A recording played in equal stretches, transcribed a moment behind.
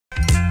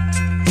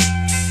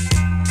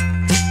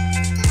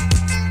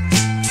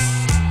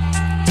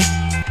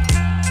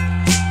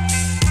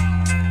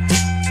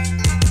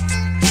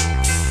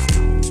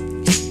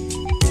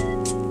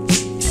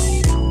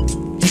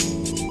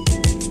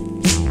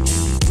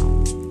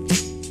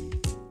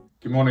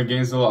Good morning,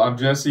 Gainesville. I'm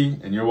Jesse,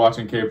 and you're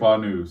watching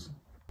KPAW News.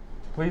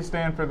 Please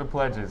stand for the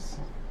pledges.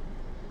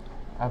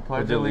 I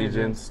pledge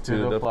allegiance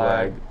to the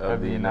flag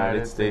of the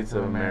United States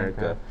of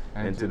America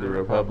and to the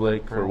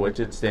republic for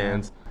which it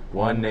stands,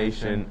 one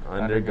nation,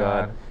 under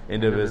God,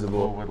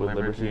 indivisible, with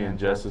liberty and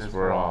justice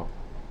for all.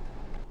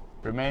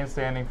 Remain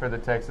standing for the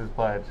Texas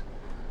pledge.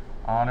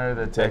 Honor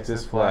the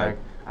Texas flag.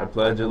 I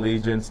pledge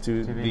allegiance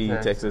to thee,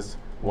 Texas,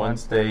 one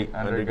state,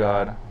 under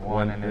God,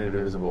 one and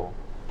indivisible.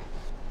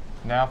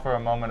 Now for a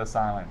moment of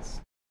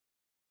silence.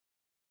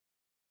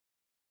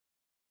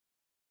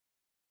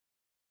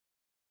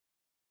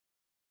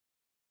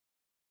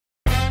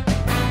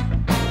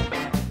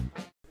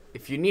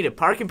 If you need a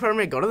parking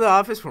permit, go to the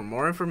office for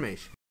more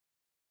information.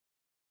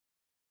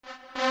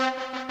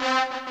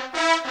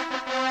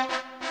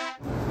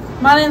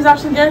 My name is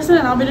Ashton Garrison,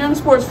 and I'll be doing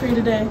sports for you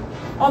today.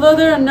 Although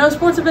there are no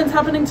sports events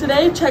happening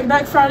today, check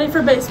back Friday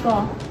for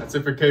baseball. That's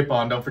it for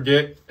KPAW, and don't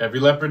forget, every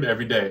leopard,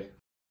 every day.